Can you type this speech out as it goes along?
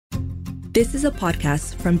This is a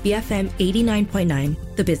podcast from BFM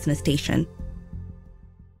 89.9, the business station.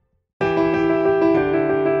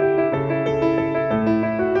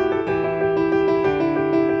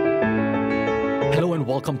 Hello and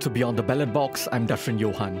welcome to Beyond the Ballot Box. I'm Dashran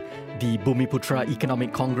Johan. The Bumiputera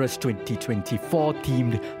Economic Congress 2024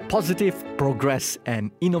 themed Positive, Progress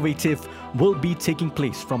and Innovative will be taking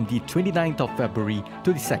place from the 29th of February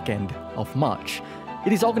to the 2nd of March.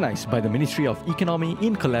 It is organized by the Ministry of Economy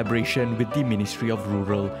in collaboration with the Ministry of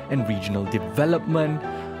Rural and Regional Development.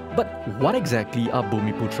 But what exactly are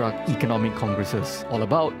Bumiputera Economic Congresses all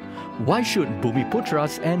about? Why should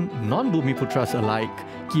Bumiputeras and non-Bumiputeras alike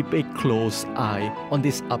keep a close eye on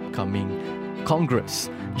this upcoming Congress?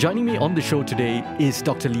 Joining me on the show today is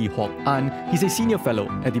Dr. Lee Hock An. He's a senior fellow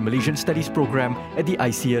at the Malaysian Studies Program at the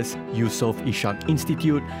ICS Yusof Ishak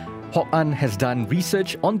Institute. Hock An has done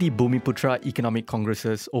research on the Bumiputera Economic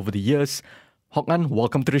Congresses over the years. Hock An,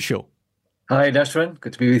 welcome to the show. Hi, Dashran.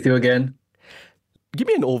 Good to be with you again. Give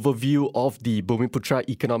me an overview of the Bumiputera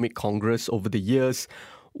Economic Congress over the years.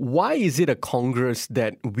 Why is it a congress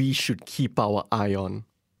that we should keep our eye on?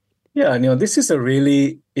 Yeah, this is a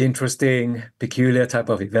really interesting, peculiar type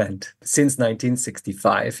of event since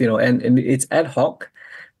 1965, and it's ad hoc.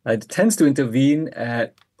 It tends to intervene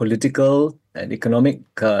at political and economic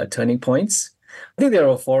turning points. I think they're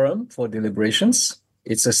a forum for deliberations.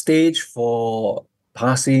 It's a stage for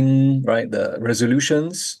passing, the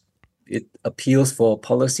resolutions. It appeals for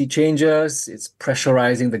policy changes. It's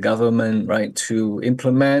pressurizing the government, to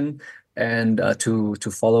implement and to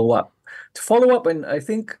follow up. To follow up, and I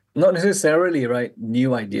think not necessarily,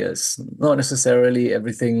 new ideas, not necessarily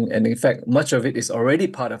everything. And in fact, much of it is already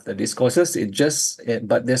part of the discourses.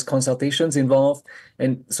 But there's consultations involved.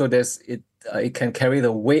 And so it can carry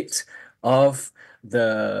the weight of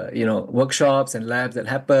the, workshops and labs that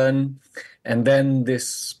happen. And then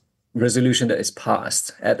this resolution that is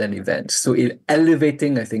passed at an event. So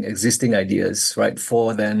elevating, I think, existing ideas,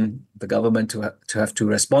 for then the government to have to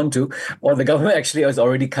respond to, or the government actually has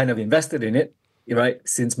already kind of invested in it,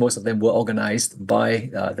 since most of them were organized by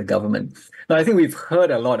the government. Now, I think we've heard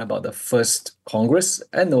a lot about the first Congress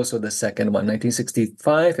and also the second one,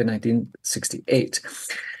 1965 and 1968.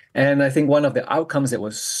 And I think one of the outcomes that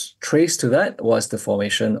was traced to that was the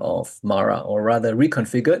formation of MARA, or rather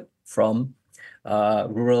reconfigured from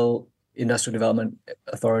Rural Industrial Development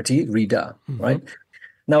Authority, RIDA, right?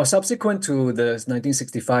 Now, subsequent to the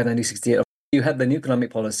 1965, 1968, you had the new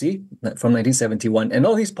economic policy from 1971, and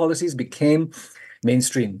all these policies became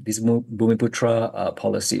mainstream, these Bumiputera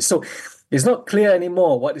policies. So it's not clear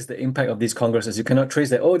anymore what is the impact of these congresses. You cannot trace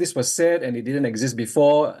that, this was said and it didn't exist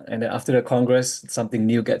before, and then after the Congress, something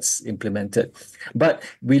new gets implemented. But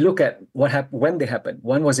we look at what happened when they happened.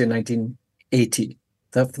 One was in 1980.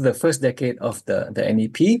 The first decade of the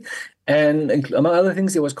NEP. And among other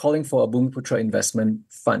things, it was calling for a Bumiputera investment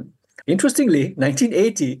fund. Interestingly,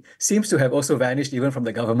 1980 seems to have also vanished even from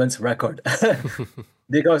the government's record.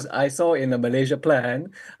 Because I saw in the Malaysia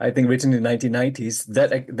plan, I think written in the 1990s,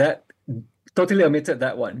 that totally omitted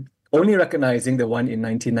that one, only recognizing the one in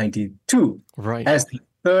 1992 as the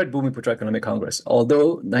third Bumiputera Economic Congress,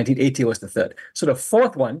 although 1980 was the third. So the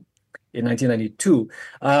fourth one in 1992,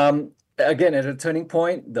 again, at a turning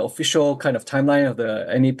point, the official kind of timeline of the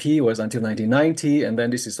NEP was until 1990, and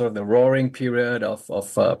then this is sort of the roaring period of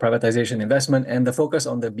privatization investment and the focus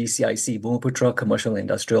on the BCIC, Bumiputera Commercial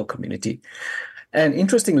Industrial Community. And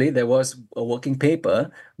interestingly, there was a working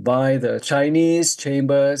paper by the Chinese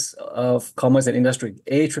Chambers of Commerce and Industry,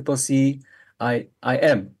 ACCC,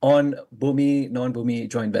 IM, on Bumi, non-Bumi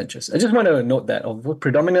joint ventures. I just want to note that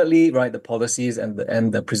predominantly, the policies and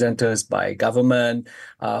the presenters by government,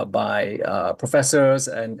 by professors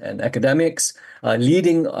and academics,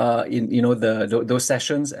 leading in those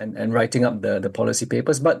sessions and writing up the policy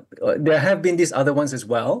papers. But there have been these other ones as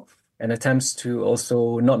well, and attempts to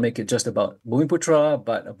also not make it just about Bumiputera,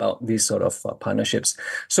 but about these sort of partnerships.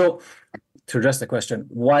 So, to address the question,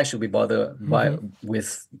 why should we bother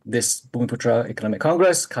with this Bumiputera Economic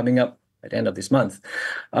Congress coming up at the end of this month?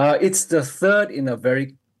 It's the third in a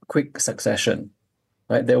very quick succession.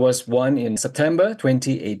 There was one in September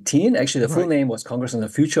 2018. Actually, the full name was Congress on the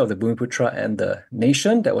Future of the Bumiputera and the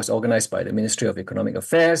Nation. That was organized by the Ministry of Economic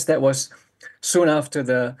Affairs. That was soon after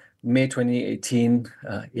the May 2018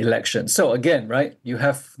 election. So again, you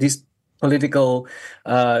have these political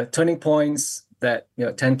turning points that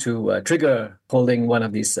tend to trigger holding one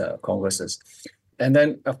of these congresses. And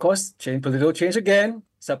then, of course, political change again,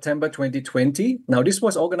 September 2020. Now, this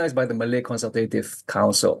was organized by the Malay Consultative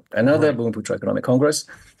Council, another Bumiputera Economic Congress.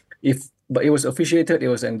 But it was officiated, it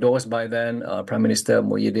was endorsed by then Prime Minister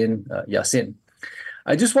Muhyiddin Yassin.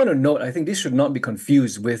 I just want to note, I think this should not be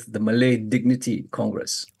confused with the Malay Dignity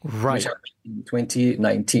Congress, which Right. happened in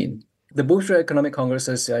 2019. The Bumiputera Economic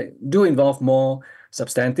Congresses do involve more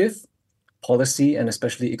substantive policy and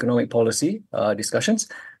especially economic policy discussions.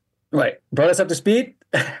 Right, brought us up to speed.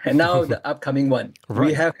 And now the upcoming one. We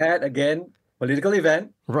Right. have had, again, political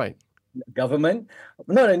event, Right. government,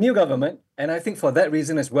 not a new government. And I think for that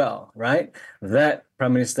reason as well, right, that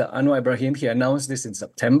Prime Minister Anwar Ibrahim, he announced this in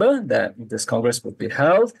September, that this Congress would be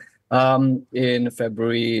held in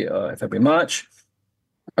February, March.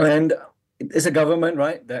 And it's a government,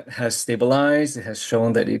 right, that has stabilized. It has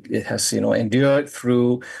shown that it has, endured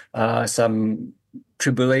through some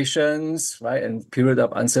tribulations, right, and period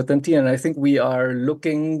of uncertainty. And I think we are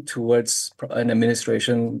looking towards an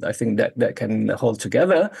administration, I think that can hold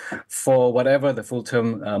together for whatever the full term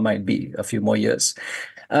might be, a few more years.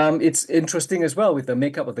 It's interesting as well with the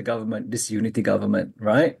makeup of the government, this unity government,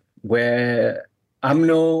 right, where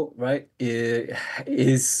UMNO, right,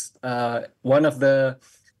 is one of the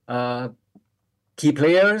key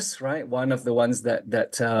players, right? One of the ones that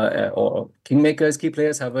or kingmakers, key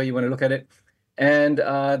players, however you want to look at it. And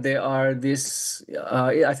they are this,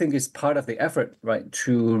 I think it's part of the effort, right,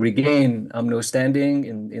 to regain UMNO standing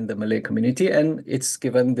in the Malay community. And it's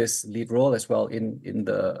given this lead role as well in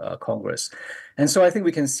the Congress. And so I think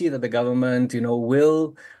we can see that the government,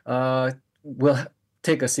 will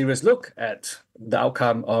take a serious look at the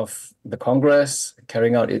outcome of the Congress,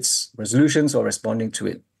 carrying out its resolutions or responding to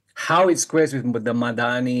it. How it squares with the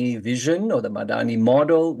Madani vision or the Madani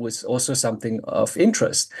model was also something of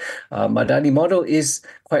interest. Madani model is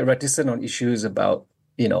quite reticent on issues about,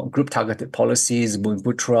 group-targeted policies,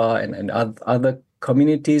 Bumiputera and other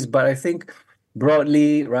communities. But I think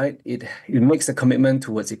broadly, right, it makes a commitment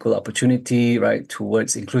towards equal opportunity, right,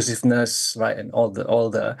 towards inclusiveness, right, and all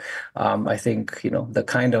the I think the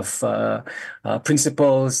kind of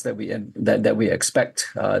principles that we expect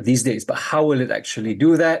these days. But how will it actually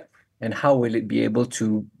do that? And how will it be able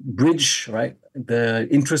to bridge, right, the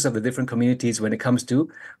interests of the different communities when it comes to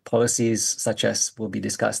policies such as will be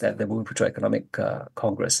discussed at the Bumiputera Economic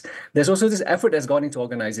Congress? There's also this effort that's gone into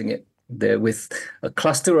organizing it there with a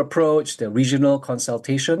cluster approach, the regional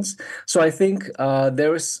consultations. So I think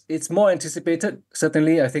it's more anticipated,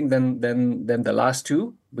 certainly, I think, than the last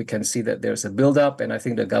two. We can see that there's a build-up, and I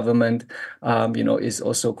think the government, is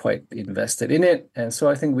also quite invested in it. And so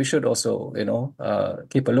I think we should also,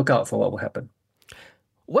 keep a lookout for what will happen.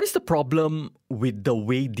 What is the problem with the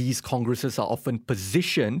way these congresses are often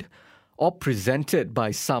positioned or presented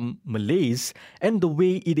by some Malays and the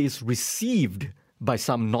way it is received by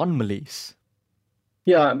some non-Malays?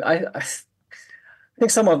 Yeah, I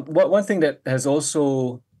think one thing that has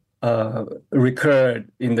also recurred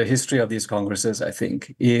in the history of these congresses, I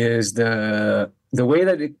think, is the way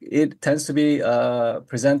that it tends to be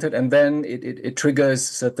presented, and then it triggers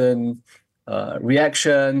certain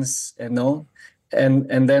reactions,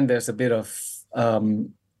 and then there's a bit of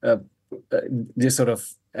this sort of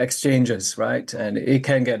exchanges, right? And it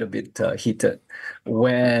can get a bit heated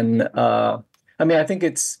when, I think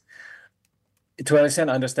it's to an extent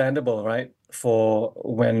understandable, right? For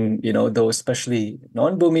when, those especially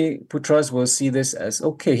non-Bumiputras will see this as,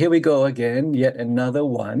 okay, here we go again, yet another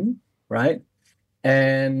one, right?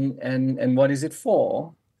 And what is it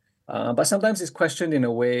for? But sometimes it's questioned in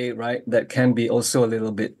a way, right, that can be also a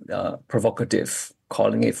little bit provocative,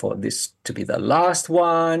 calling it for this to be the last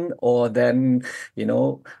one, or then,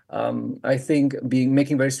 I think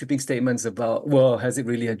making very sweeping statements about, well, has it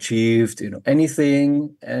really achieved,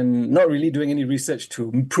 anything, and not really doing any research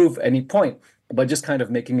to prove any point, but just kind of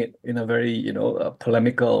making it in a very,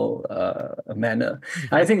 polemical manner.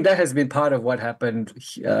 Mm-hmm. I think that has been part of what happened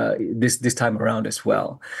this time around as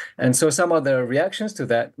well. And so some of the reactions to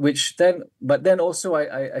that, but then also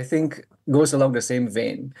I think goes along the same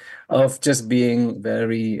vein of just being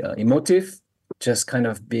very emotive, just kind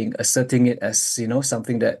of asserting it as,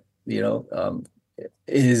 something that,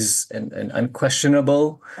 is an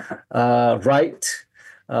unquestionable right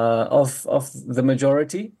of the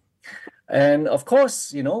majority. And of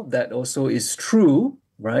course, that also is true,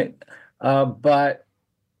 right? But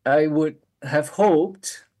I would have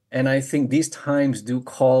hoped, and I think these times do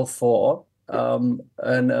call for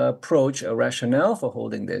an approach, a rationale for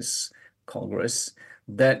holding this Congress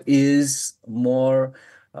that is more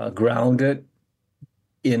grounded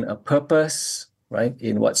in a purpose, right?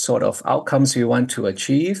 In what sort of outcomes we want to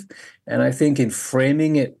achieve. And I think in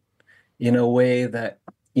framing it in a way that,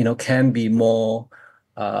 can be more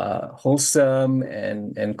wholesome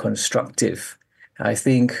and constructive. I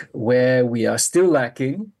think where we are still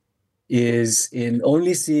lacking is in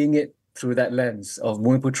only seeing it through that lens of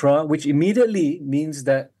Bumiputera, which immediately means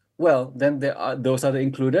that, well, then those are the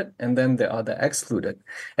included, and then there are the excluded.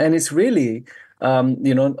 And it's really,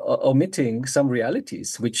 omitting some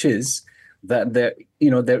realities, which is that there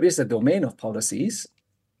is a domain of policies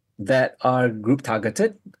that are group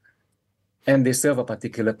targeted, and they serve a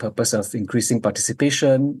particular purpose of increasing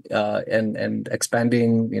participation and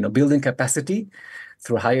expanding, building capacity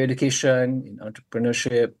through higher education, in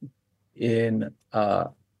entrepreneurship, in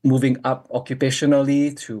moving up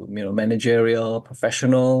occupationally to managerial,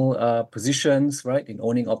 professional positions, right? In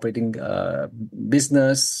owning, operating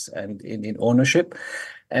business, and in ownership,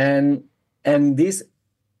 and these.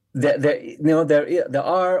 There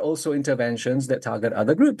are also interventions that target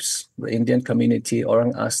other groups, the Indian community,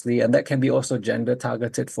 Orang Asli, and that can be also gender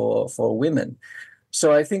targeted for women.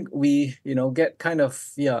 So I think we, get kind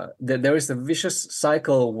of, there is a vicious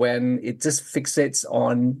cycle when it just fixates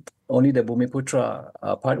on only the Bumiputera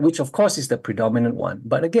part, which of course is the predominant one,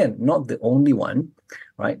 but again, not the only one,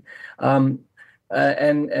 right?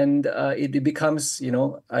 It becomes,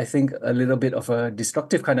 I think, a little bit of a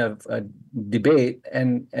destructive kind of debate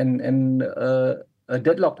and a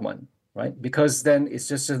deadlocked one, right? Because then it's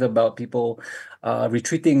just about people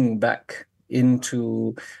retreating back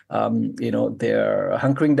into, their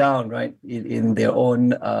hunkering down, right, in their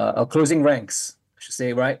own closing ranks, I should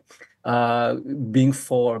say, right? Being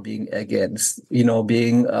for, being against,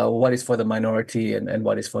 being what is for the minority and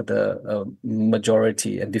what is for the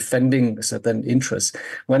majority, and defending certain interests.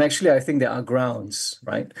 When actually, I think there are grounds,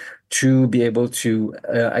 right, to be able to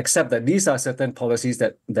accept that these are certain policies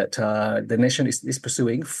that the nation is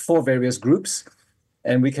pursuing for various groups,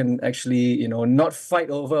 and we can actually, not fight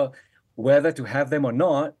over whether to have them or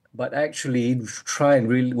not, but actually try and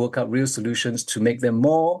really work out real solutions to make them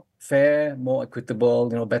more fair, more equitable,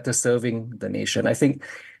 better serving the nation. I think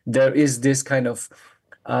there is this kind of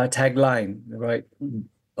tagline, right,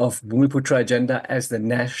 of Bumiputera agenda as the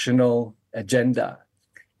national agenda.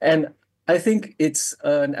 And I think it's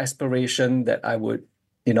an aspiration that I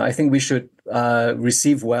think we should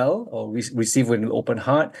receive well, or receive with an open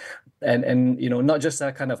heart, and not just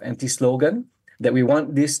a kind of anti-slogan, that we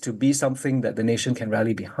want this to be something that the nation can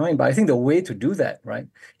rally behind. But I think the way to do that, right,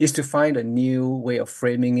 is to find a new way of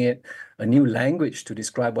framing it, a new language to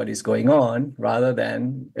describe what is going on, rather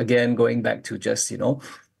than, again, going back to just,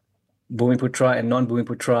 Bumiputera and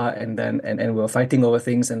non-Bumiputera, and we're fighting over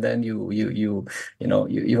things, and then you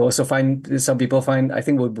also find, some people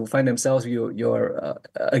will find themselves, you're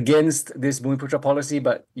against this Bumiputera policy,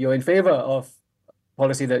 but you're in favor of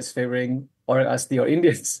policy that's favoring Orang Asli or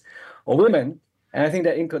Indians or women. And I think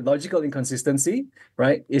that logical inconsistency,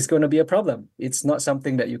 right, is going to be a problem. It's not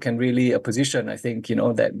something that you can really position. I think,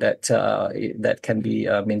 that can be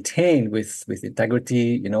maintained with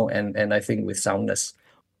integrity, and I think with soundness.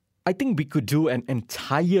 I think we could do an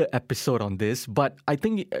entire episode on this, but I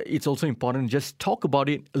think it's also important to just talk about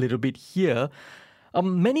it a little bit here.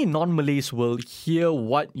 Many non-Malays will hear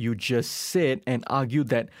what you just said and argue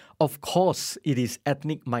that, of course, it is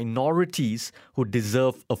ethnic minorities who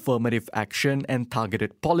deserve affirmative action and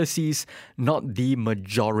targeted policies, not the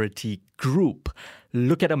majority group.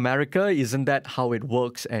 Look at America, isn't that how it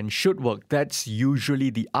works and should work? That's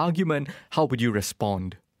usually the argument. How would you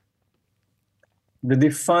respond? The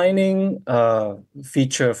defining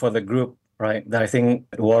feature for the group, right, that I think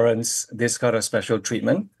warrants this kind of special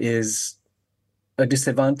treatment is a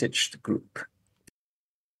disadvantaged group.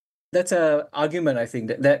 That's an argument, I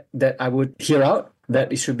think, that I would hear out,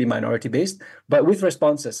 that it should be minority-based, but with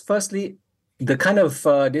responses. Firstly, the kind of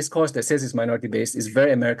discourse that says it's minority-based is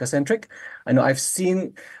very America-centric. I know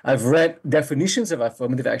I've read definitions of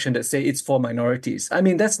affirmative action that say it's for minorities. I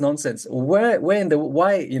mean, that's nonsense. Where's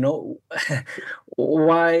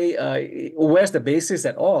the basis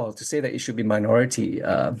at all to say that it should be minority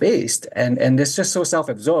based? And it's just so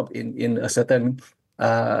self-absorbed in a certain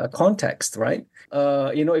context, right?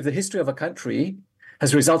 If the history of a country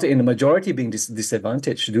has resulted in the majority being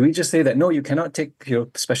disadvantaged, do we just say that, no, you cannot take your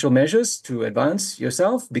special measures to advance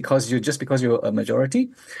yourself because you're a majority?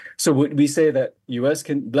 So would we say that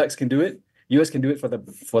blacks can do it? US can do it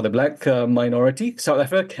for the black minority. South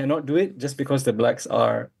Africa cannot do it just because the blacks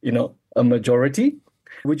are, a majority.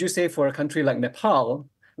 Would you say for a country like Nepal,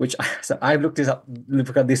 which I've looked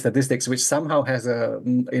at these statistics, which somehow has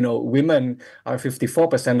women are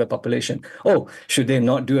 54% of the population. Oh, should they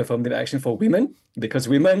not do affirmative action for women? Because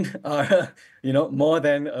women are, more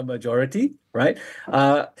than a majority, right?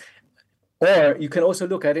 Or you can also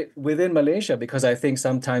look at it within Malaysia, because I think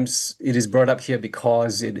sometimes it is brought up here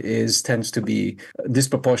because it tends to be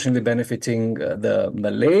disproportionately benefiting the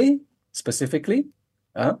Malay specifically.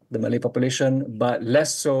 the Malay population, but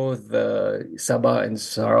less so the Sabah and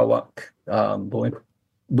Sarawak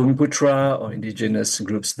Bumiputera or indigenous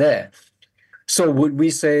groups there. So would we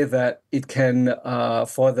say that it can,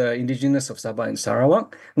 for the indigenous of Sabah and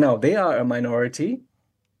Sarawak, now they are a minority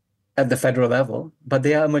at the federal level, but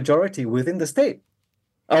they are a majority within the state.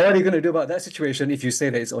 What are you going to do about that situation if you say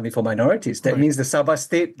that it's only for minorities? That means the Sabah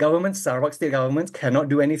state government, Sarawak state government cannot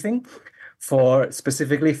do anything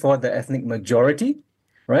specifically for the ethnic majority,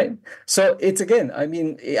 right? So it's again, I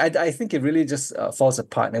mean, I think it really just falls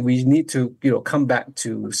apart, and we need to, come back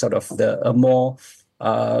to sort of a more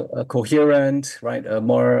coherent, right, a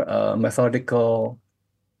more methodical,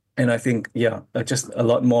 and I think, just a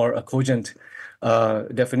lot more cogent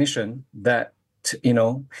definition that,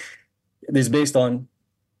 is based on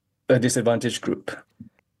a disadvantaged group.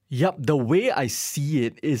 Yep, the way I see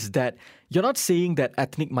it is that you're not saying that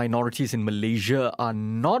ethnic minorities in Malaysia are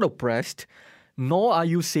not oppressed, nor are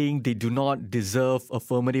you saying they do not deserve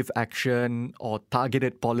affirmative action or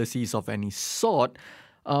targeted policies of any sort.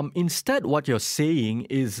 Instead, what you're saying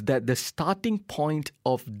is that the starting point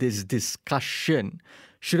of this discussion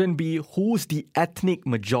shouldn't be who's the ethnic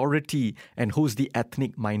majority and who's the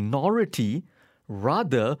ethnic minority,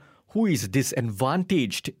 rather, who is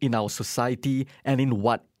disadvantaged in our society and in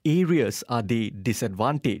what areas are they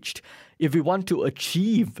disadvantaged. If we want to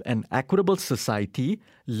achieve an equitable society,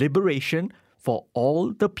 liberation for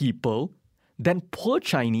all the people, then poor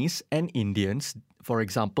Chinese and Indians, for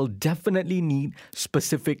example, definitely need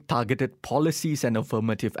specific targeted policies and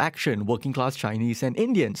affirmative action, working class Chinese and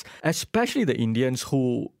Indians, especially the Indians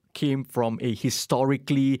who came from a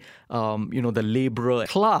historically, the laborer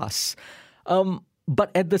class.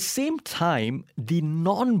 But at the same time, the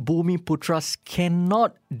non-Bumiputras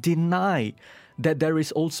cannot deny that there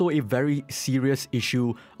is also a very serious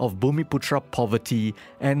issue of Bumiputera poverty,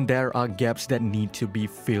 and there are gaps that need to be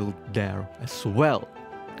filled there as well.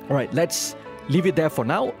 All right, let's leave it there for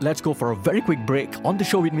now. Let's go for a very quick break. On the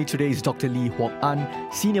show with me today is Dr. Lee Hock An,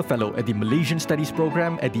 Senior Fellow at the Malaysian Studies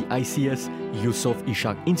Program at the ICS Yusof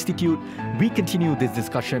Ishak Institute. We continue this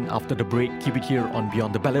discussion after the break. Keep it here on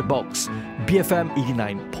Beyond the Ballot Box, BFM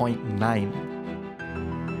 89.9.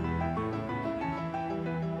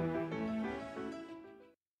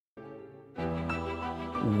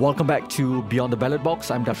 Welcome back to Beyond the Ballot Box.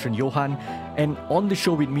 I'm Darshan Johan, and on the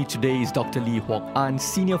show with me today is Dr. Lee Hock An,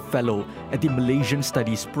 Senior Fellow at the Malaysian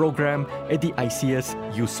Studies Program at the ICS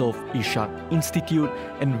Yusof Ishak Institute,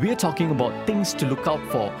 and we're talking about things to look out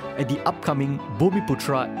for at the upcoming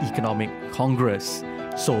Bumiputera Economic Congress.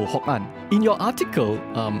 So, Hock An, in your article,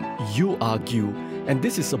 you argue, and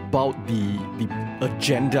this is about the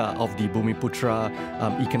agenda of the Bumiputera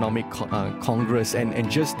Economic Congress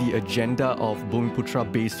and just the agenda of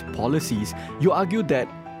Bumiputera-based policies. You argue that,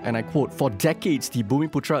 and I quote, for decades, the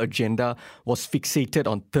Bumiputera agenda was fixated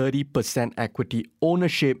on 30% equity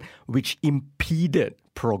ownership, which impeded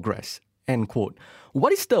progress, end quote.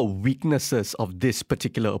 What is the weaknesses of this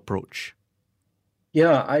particular approach?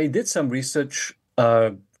 Yeah, I did some research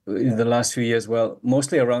in the last few years,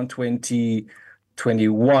 mostly around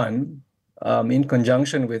 2021, in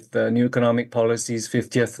conjunction with the New Economic Policy's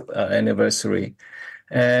 50th anniversary.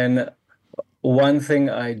 And one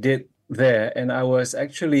thing I did there, and I was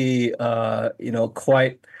actually,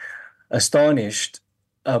 quite astonished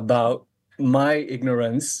about my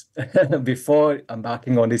ignorance before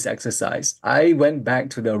embarking on this exercise. I went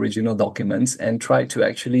back to the original documents and tried to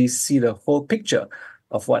actually see the whole picture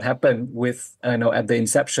of what happened with, at the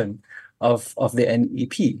inception of the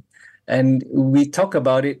NEP. And we talk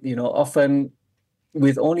about it, often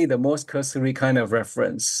with only the most cursory kind of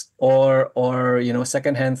reference or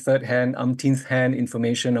second-hand, third-hand, umpteenth-hand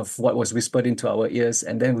information of what was whispered into our ears,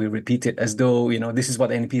 and then we repeat it as though, this is what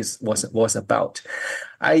the NEP was about.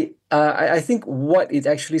 I think what it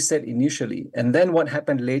actually said initially, and then what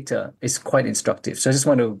happened later, is quite instructive. So I just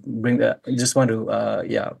want to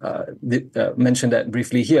mention that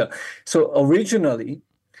briefly here. So originally,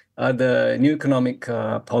 the New Economic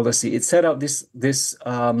Policy, it set out this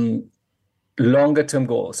longer-term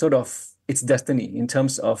goal, sort of its destiny in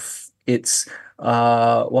terms of its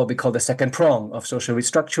what we call the second prong of social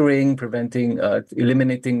restructuring,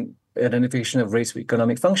 eliminating identification of race with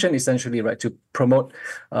economic function, essentially, right, to promote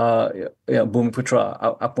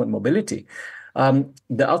Bumiputera upward mobility.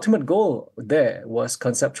 The ultimate goal there was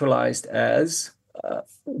conceptualized as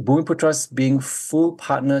Bumiputeras being full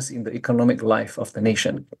partners in the economic life of the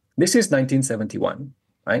nation. This is 1971,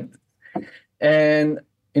 right? And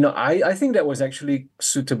I think that was actually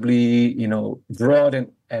suitably, broad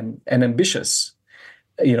and ambitious.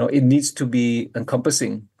 It needs to be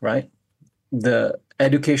encompassing, right?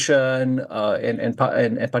 education and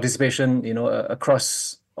participation,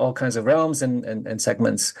 across all kinds of realms and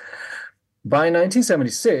segments. By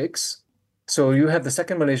 1976, so you have the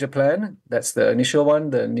second Malaysia Plan, that's the initial one,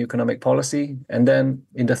 the new economic policy. And then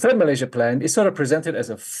in the third Malaysia Plan, it's sort of presented as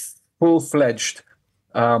a full-fledged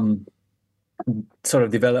sort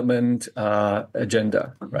of development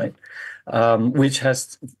agenda, right? Which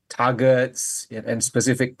has targets and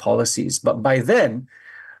specific policies. But by then,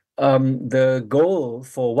 the goal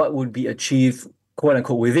for what would be achieved, quote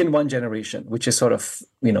unquote, within one generation, which is sort of,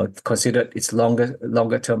 considered its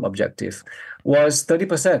longer term objective, was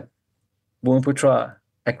 30% Bumiputera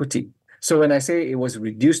equity. So when I say it was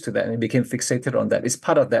reduced to that and it became fixated on that, it's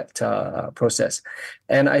part of that process.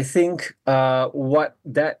 And I think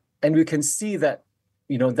and we can see that,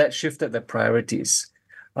 that shifted the priorities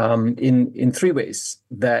in three ways.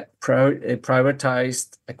 That it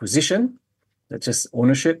prioritized acquisition, that's just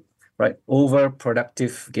ownership, right, over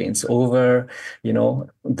productive gains, over,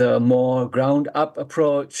 the more ground-up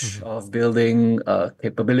approach of building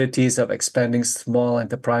capabilities, of expanding small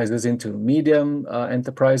enterprises into medium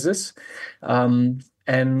enterprises, and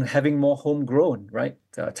having more homegrown, right,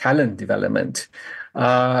 talent development.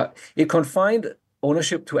 It confined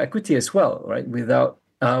ownership to equity as well, right,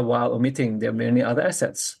 while omitting there are many other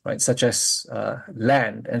assets, right, such as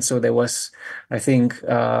land. And so there was, I think,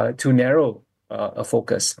 too narrow a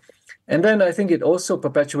focus. And then I think it also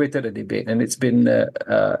perpetuated a debate, and it's been,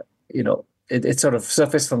 it sort of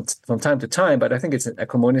surfaced from time to time, but I think it's an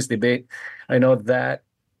acrimonious debate. I know that,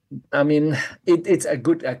 it's a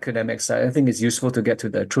good academic side. I think it's useful to get to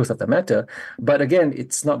the truth of the matter. But again,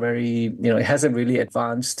 it's not very, it hasn't really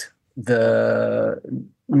advanced the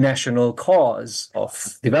national cause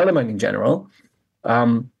of development in general.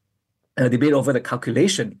 A debate over the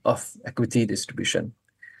calculation of equity distribution.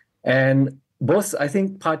 And both, I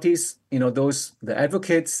think, parties, the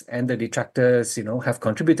advocates and the detractors, have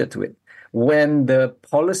contributed to it. When the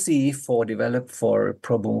policy for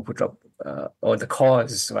pro Bumiputera, or the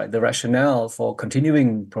cause, right, the rationale for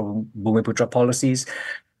continuing pro Bumiputera policies,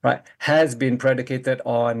 right, has been predicated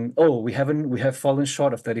on, we have fallen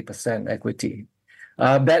short of 30% equity.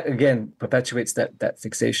 That again perpetuates that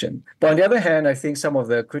fixation. But on the other hand, I think some of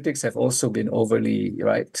the critics have also been overly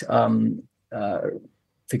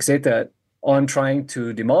fixated on trying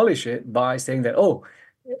to demolish it by saying that,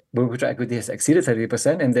 Bumiputera equity has exceeded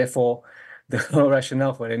 30%, and therefore the whole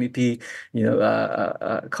rationale for NEP,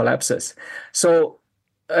 collapses. So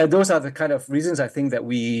those are the kind of reasons I think that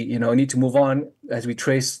we, need to move on as we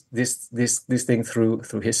trace this thing through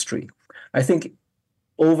history. I think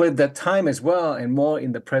over that time as well, and more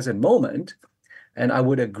in the present moment, and I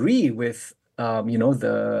would agree with,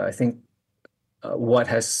 what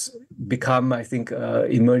has become,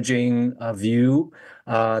 emerging view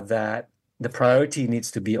that the priority needs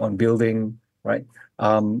to be on building, right,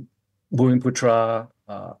 Bumiputera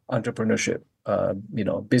entrepreneurship,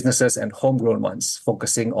 businesses and homegrown ones,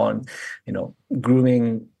 focusing on,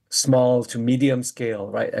 grooming small to medium scale,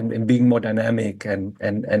 right, and being more dynamic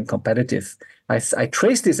and competitive. I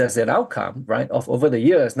trace this as an outcome, right, of over the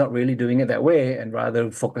years not really doing it that way, and rather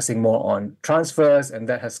focusing more on transfers, and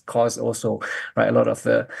that has caused also, right, a lot of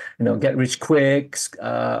the get rich quick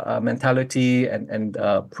mentality and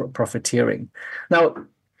profiteering. Now,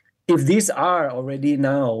 if these are already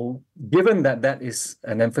now, given that is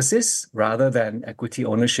an emphasis rather than equity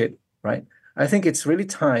ownership, right, I think it's really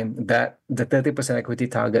time that the 30% equity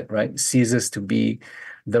target, right, ceases to be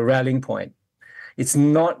the rallying point. It's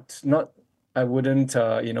not I wouldn't,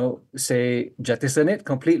 say jettison it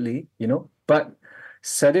completely, but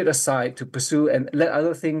set it aside to pursue and let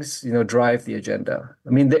other things, drive the agenda.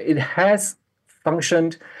 It has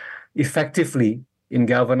functioned effectively in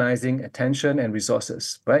galvanizing attention and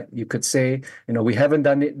resources, right? You could say, we haven't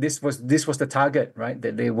done it. This was the target, right,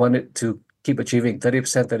 that they wanted to keep achieving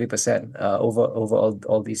 30% over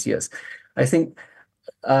all these years. I think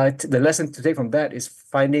the lesson to take from that is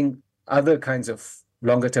finding other kinds of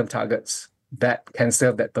longer term targets that can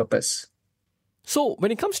serve that purpose. So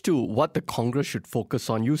when it comes to what the Congress should focus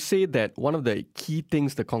on, you say that one of the key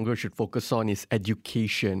things the Congress should focus on is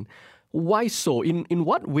education. Why so? In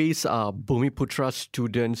what ways are Bumiputera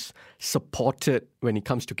students supported when it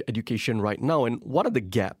comes to education right now, and what are the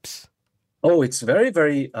gaps? Oh, it's very,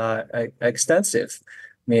 very extensive.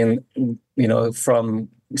 From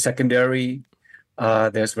secondary,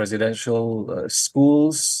 there's residential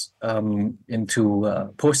schools,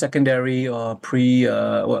 into post-secondary or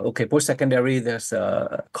post-secondary, there's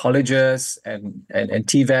colleges and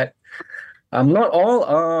TVET. Not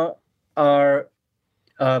all are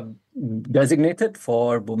designated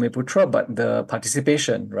for Bumiputera, but the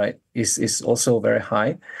participation, right, is also very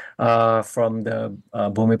high from the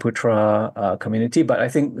Bumiputera community. But I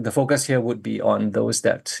think the focus here would be on those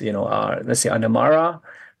that, are, let's say, under Mara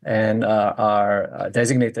and are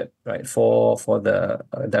designated, right, for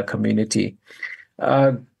the community.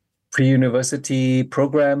 Pre-university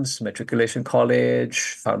programs, matriculation college,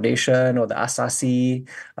 foundation, or the Asasi,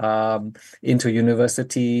 into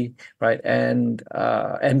university, right? And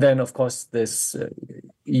then, of course, this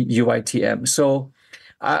UITM. So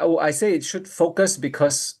I say it should focus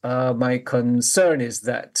because my concern is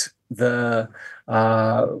that the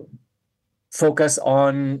focus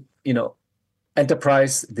on,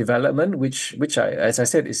 enterprise development, which as I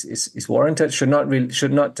said, is warranted, should not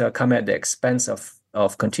come at the expense of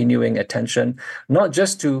continuing attention, not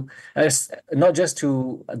just to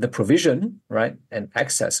the provision, right, and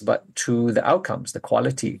access, but to the outcomes, the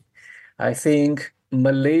quality. I think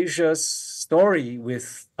Malaysia's story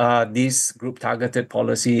with these group targeted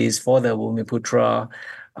policies for the Bumiputera,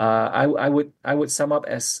 I would sum up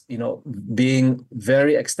as, being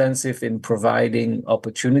very extensive in providing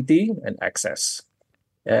opportunity and access.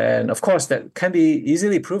 And of course, that can be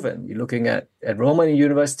easily proven. You're looking at enrollment in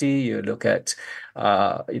university, you look at,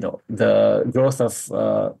 the growth of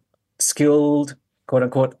skilled, quote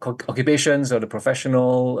unquote, occupations or the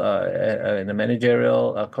professional and the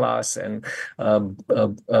managerial class, and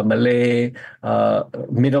Malay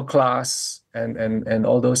middle class, and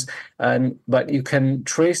all those. But you can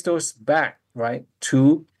trace those back, right,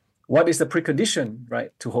 to what is the precondition,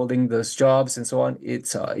 right, to holding those jobs and so on?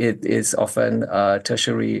 It is often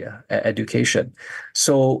tertiary education.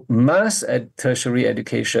 So mass tertiary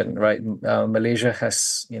education, right? Malaysia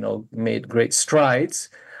has, made great strides,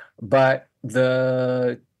 but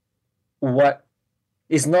what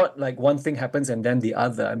is not like one thing happens and then the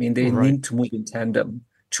other. I mean, they need to move in tandem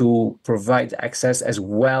to provide access, as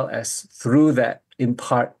well as through that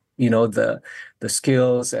impart, the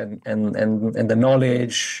skills and the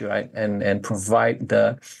knowledge, right, and provide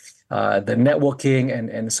the networking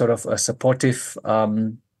and sort of a supportive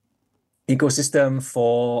ecosystem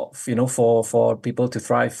for people to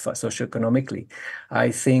thrive socioeconomically.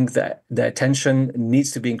 I think that the attention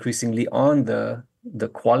needs to be increasingly on the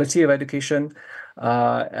quality of education,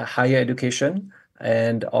 higher education,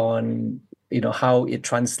 and on how it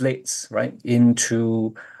translates, right,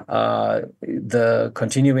 into the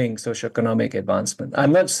continuing socioeconomic advancement.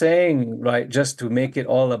 I'm not saying, right, just to make it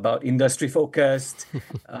all about industry focused,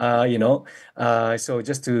 so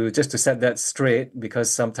just to set that straight,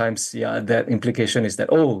 because sometimes, that implication is that,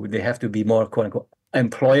 they have to be more, quote unquote,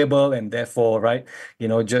 employable, and therefore, right,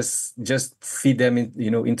 just feed them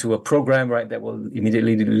into a program, right, that will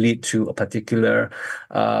immediately lead to a particular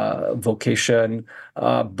vocation,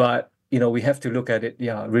 but we have to look at it,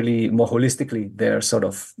 really more holistically. Their sort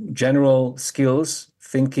of general skills,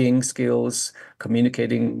 thinking skills,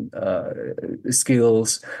 communicating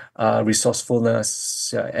skills,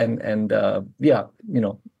 resourcefulness, and I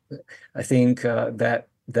think that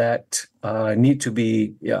need to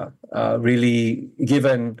be really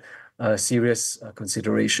given serious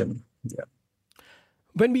consideration. Yeah.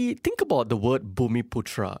 When we think about the word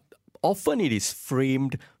Bumiputera, often it is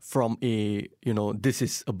framed from a, this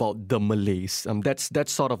is about the Malays.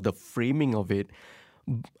 That's sort of the framing of it.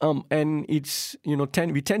 And it's,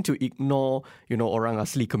 we tend to ignore, orang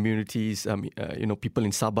asli communities, people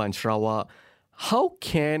in Sabah and Sarawak. How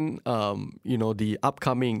can, the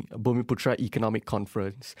upcoming Bumiputera Economic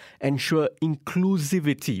Conference ensure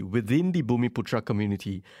inclusivity within the Bumiputera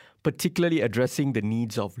community, particularly addressing the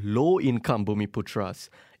needs of low-income Bumiputeras,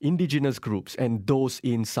 indigenous groups, and those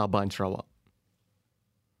in Sabah and Sarawak?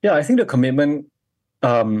 Yeah, I think the commitment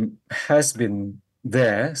has been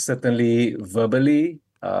there, certainly verbally,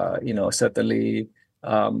 certainly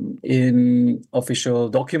in official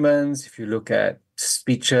documents. If you look at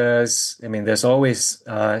speeches, I mean, there's always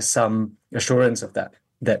some assurance of that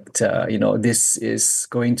this is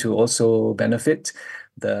going to also benefit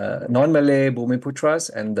the non-Malay Bumiputeras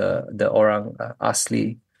and the Orang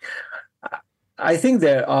Asli. I think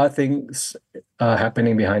there are things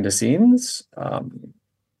happening behind the scenes.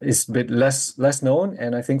 It's a bit less known,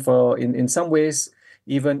 and I think in some ways,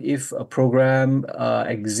 even if a program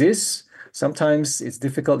exists, sometimes it's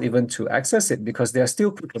difficult even to access it because there are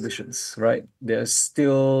still conditions, right? There's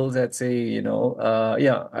still, let's say,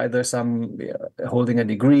 either some holding a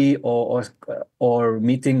degree or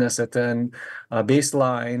meeting a certain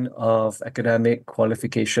baseline of academic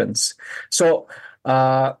qualifications. So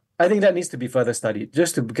I think that needs to be further studied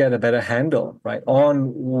just to get a better handle, right,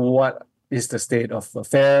 on what is the state of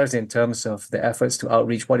affairs in terms of the efforts to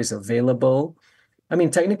outreach, what is available. I mean,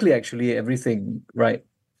 technically, actually, everything, right?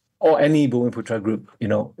 Or any Bumiputera group,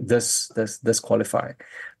 does qualify.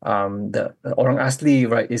 The Orang Asli,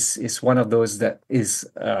 right, is one of those that is,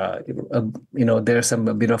 there's a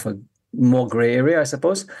bit of a more gray area, I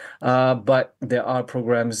suppose. But there are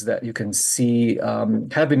programs that you can see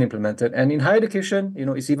have been implemented, and in higher education,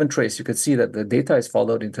 it's even traced. You could see that the data is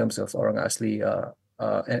followed in terms of Orang Asli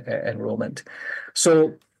enrollment.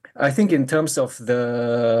 So I think in terms of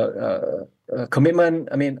the commitment,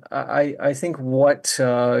 I mean, I think what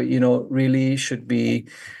really should be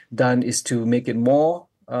done is to make it more,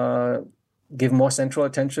 give more central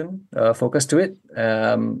attention, focus to it,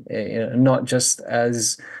 not just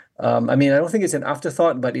as, I mean, I don't think it's an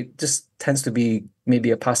afterthought, but it just tends to be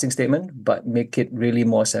maybe a passing statement, but make it really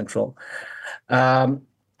more central. And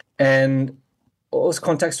also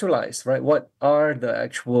contextualize, right? What are the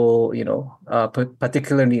actual,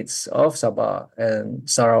 particular needs of Sabah and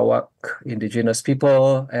Sarawak indigenous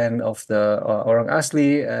people and of the Orang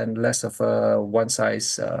Asli, and less of a one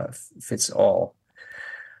size fits all.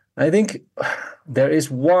 I think there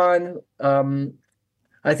is one,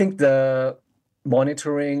 I think the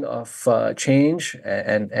monitoring of change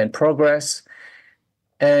and progress,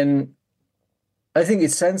 and I think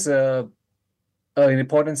it sends an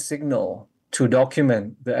important signal to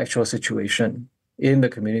document the actual situation in the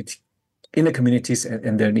communities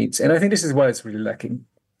and their needs. And I think this is why it's really lacking.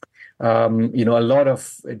 A lot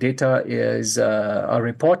of data are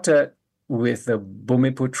reported with the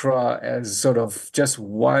Bumiputera as sort of just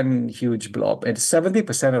one huge blob, and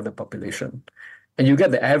 70% of the population. And you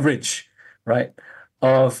get the average, right,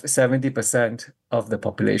 of 70% of the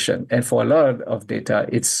population. And for a lot of data,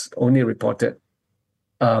 it's only reported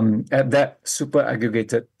at that super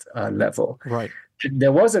aggregated level. Right.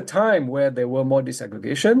 There was a time where there were more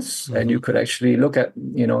disaggregations, and you could actually look at,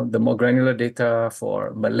 the more granular data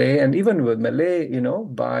for Malay, and even with Malay,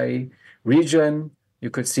 by region, you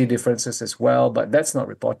could see differences as well, but that's not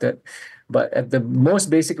reported. But at the most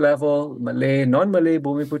basic level, Malay, non-Malay,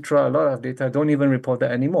 Bumiputera, a lot of data don't even report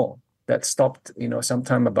that anymore. That stopped,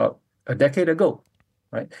 sometime about a decade ago,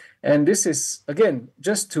 right? And this is, again,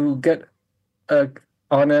 just to get a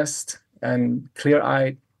honest and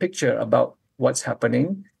clear-eyed picture about what's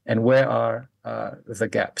happening and where are the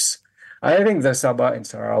gaps. I think the Sabah and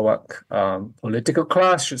Sarawak political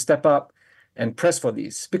class should step up and press for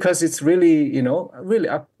these, because it's really, really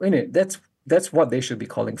up in it. That's what they should be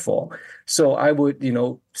calling for. So I would,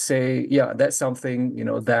 say, yeah, that's something,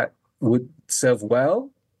 that would serve well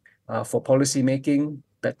for policy making,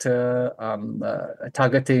 better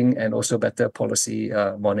targeting, and also better policy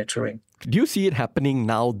monitoring. Do you see it happening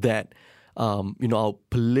now that our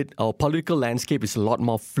political landscape is a lot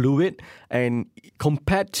more fluid, and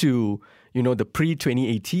compared to the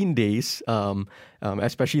pre-2018 days,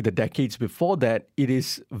 especially the decades before that, it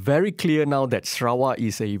is very clear now that Sarawak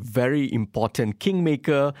is a very important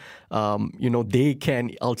kingmaker. They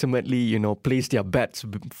can ultimately, place their bets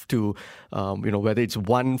to, whether it's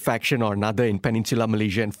one faction or another in Peninsular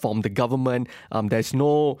Malaysia and form the government. There's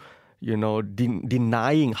no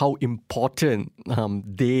denying how important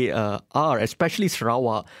they are, especially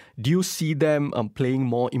Sarawak. Do you see them playing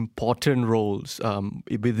more important roles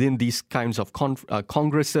within these kinds of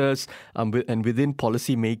congresses and within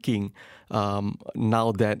policy making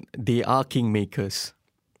now that they are kingmakers?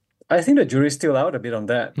 I think the jury's still out a bit on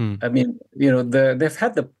that. I mean, they've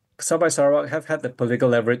had Sabah Sarawak have had the political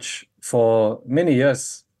leverage for many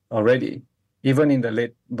years already, even in the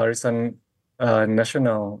late Barisan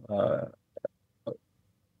National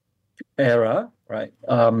era, right?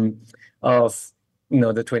 Of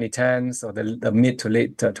the 2010s or the mid to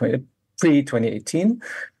late pre-2018,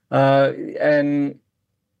 and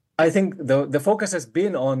I think the focus has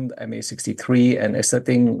been on MA63 and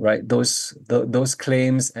asserting, right, those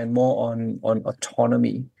claims, and more on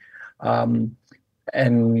autonomy, and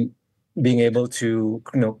being able to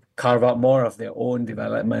carve out more of their own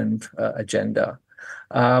development agenda.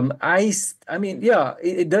 I mean, yeah,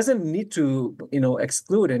 it doesn't need to,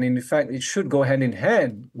 exclude, and in fact, it should go hand in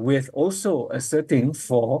hand with also asserting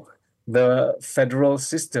for the federal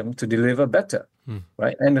system to deliver better,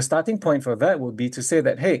 right? And the starting point for that would be to say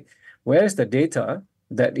that, hey, where's the data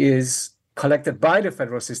that is collected by the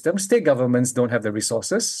federal system? State governments don't have the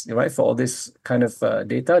resources, right, for all this kind of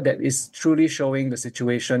data that is truly showing the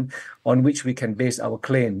situation on which we can base our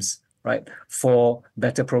claims, right, for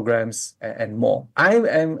better programs and more.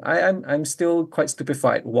 I'm still quite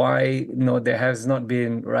stupefied why there has not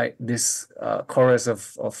been, right, this chorus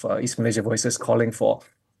of East Malaysia Voices calling for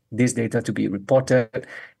this data to be reported.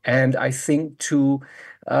 And I think to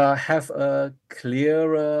have a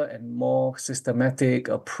clearer and more systematic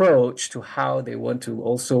approach to how they want to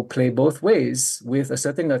also play both ways with a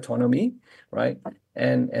certain autonomy, right,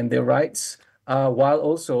 and their rights, while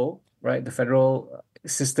also, right, the federal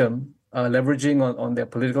system leveraging on their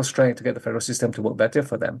political strength to get the federal system to work better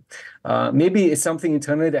for them. Maybe it's something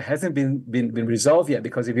internally that hasn't been resolved yet,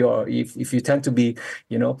 because if you tend to be,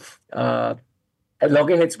 at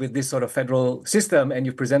loggerheads with this sort of federal system, and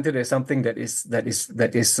you present it as something that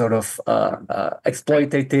is sort of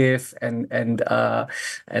exploitative and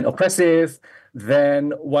oppressive,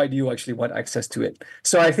 then why do you actually want access to it?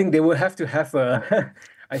 So I think they will have to have a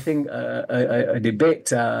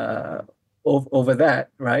debate over that,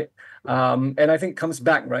 right? And I think it comes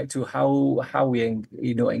back, right, to how we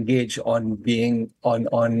engage on being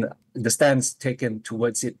on the stance taken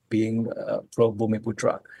towards it being pro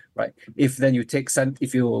Bumiputra. Right. If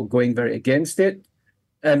you're going very against it,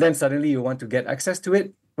 and then suddenly you want to get access to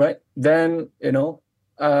it, right? Then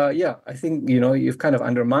I think you've kind of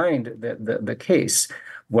undermined the case.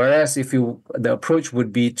 Whereas the approach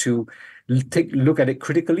would be to look at it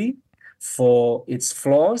critically for its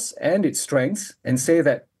flaws and its strengths, and say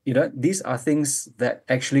that these are things that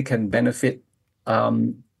actually can benefit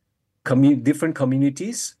different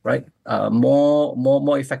communities, right?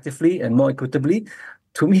 More effectively and more equitably.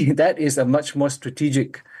 To me, that is a much more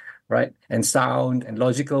strategic, right, and sound and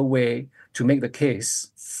logical way to make the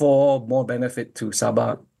case for more benefit to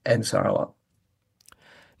Sabah and Sarawak.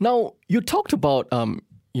 Now, you talked about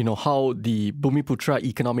how the Bumiputra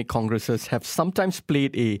economic congresses have sometimes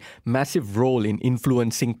played a massive role in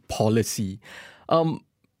influencing policy.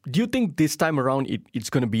 Do you think this time around it's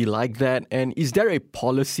going to be like that? And is there a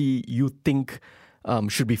policy you think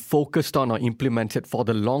should be focused on or implemented for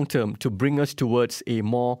the long term to bring us towards a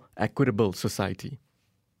more equitable society?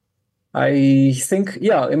 I think,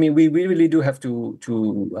 we really do have to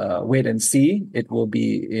wait and see. It will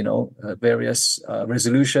be, various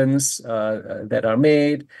resolutions that are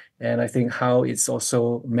made, and I think how it's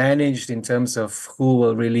also managed in terms of who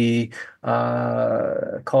will really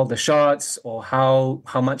call the shots, or how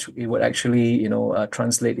much it would actually,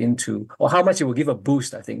 translate into, or how much it will give a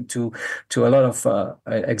boost, I think, to a lot of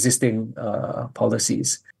existing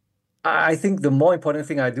policies. I think the more important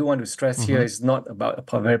thing I do want to stress here is not about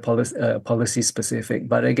a very policy specific,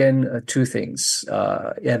 but again, two things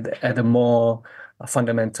at a more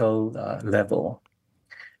fundamental level.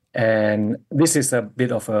 And this is a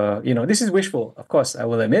bit of this is wishful, of course, I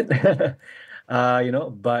will admit,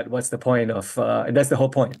 but what's the point of, that's the whole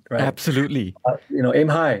point, right? Absolutely. Aim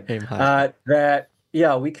high. Aim high.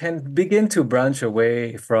 We can begin to branch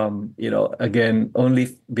away from, again,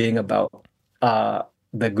 only being about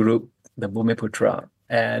the group, the Bumiputra,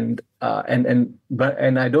 and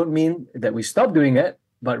I don't mean that we stop doing it,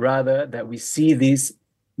 but rather that we see this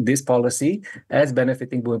policy as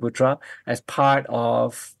benefiting Bumiputra as part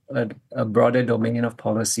of a broader domain of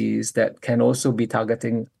policies that can also be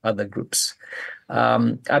targeting other groups.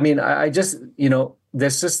 I just,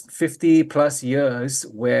 there's just 50 plus years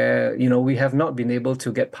where, we have not been able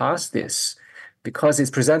to get past this, because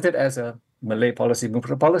it's presented as a Malay policy,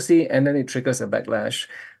 Bumiputra policy, and then it triggers a backlash,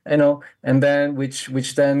 and then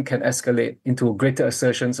which then can escalate into greater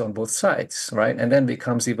assertions on both sides, right? And then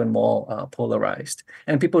becomes even more polarized,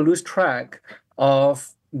 and people lose track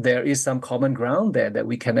of there is some common ground there, that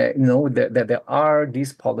we can that there are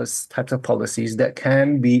these types of policies that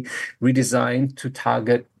can be redesigned to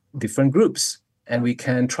target different groups, and we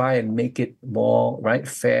can try and make it more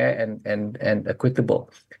fair and equitable.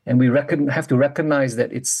 And we have to recognize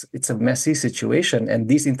that it's a messy situation, and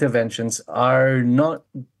these interventions are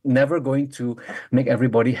never going to make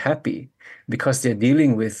everybody happy, because they're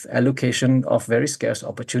dealing with allocation of very scarce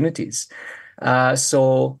opportunities.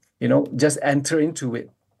 So just enter into it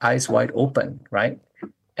eyes wide open, right?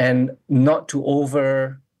 And not to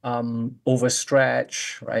overstretch,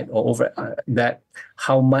 right? Or over that,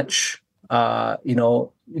 how much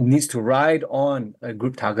needs to ride on a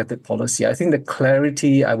group targeted policy. I think the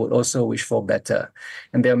clarity I would also wish for better.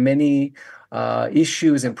 And there are many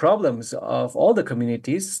issues and problems of all the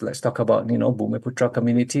communities. Let's talk about, Bumiputra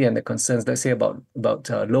community and the concerns, let's say, about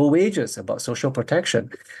low wages, about social protection,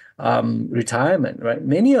 retirement, right?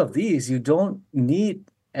 Many of these you don't need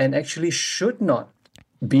and actually should not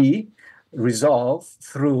be resolved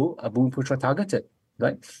through a Bumiputra targeted,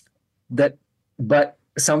 right? But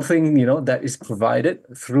something, that is provided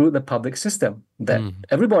through the public system, that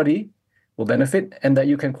everybody will benefit, and that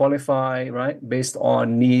you can qualify, right, based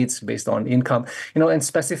on needs, based on income, and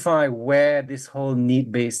specify where this whole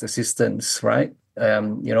need-based assistance, right,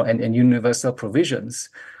 and universal provisions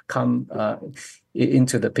come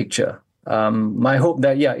into the picture. My hope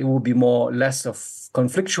that it will be less of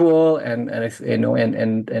conflictual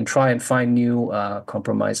and try and find new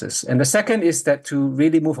compromises. And the second is that to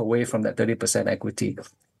really move away from that 30% equity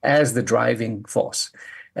as the driving force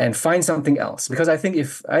and find something else. Because I think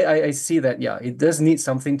if I see that, it does need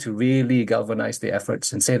something to really galvanize the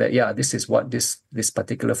efforts and say that, this is what this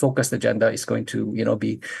particular focused agenda is going to,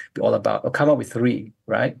 be all about, or come up with three,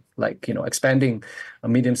 right? Like, expanding a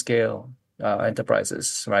medium scale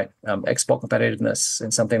enterprises, right? Export competitiveness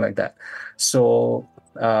and something like that. So,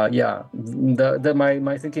 my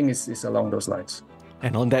thinking is along those lines.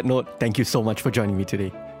 And on that note, thank you so much for joining me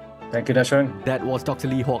today. Thank you, Dashran. That was Dr.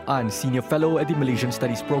 Lee Hock An, Senior Fellow at the Malaysian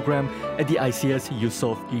Studies Program at the ICS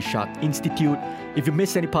Yusof Ishak Institute. If you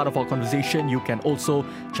missed any part of our conversation, you can also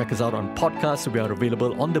check us out on podcasts. We are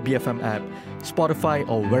available on the BFM app, Spotify,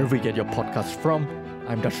 or wherever you get your podcasts from.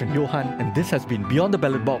 I'm Dashran Johan, and this has been Beyond the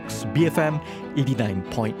Ballot Box, BFM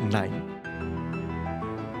 89.9.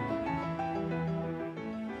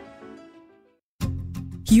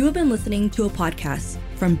 You have been listening to a podcast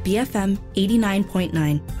from BFM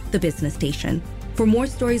 89.9, the business station. For more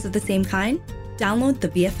stories of the same kind, download the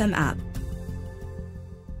BFM app.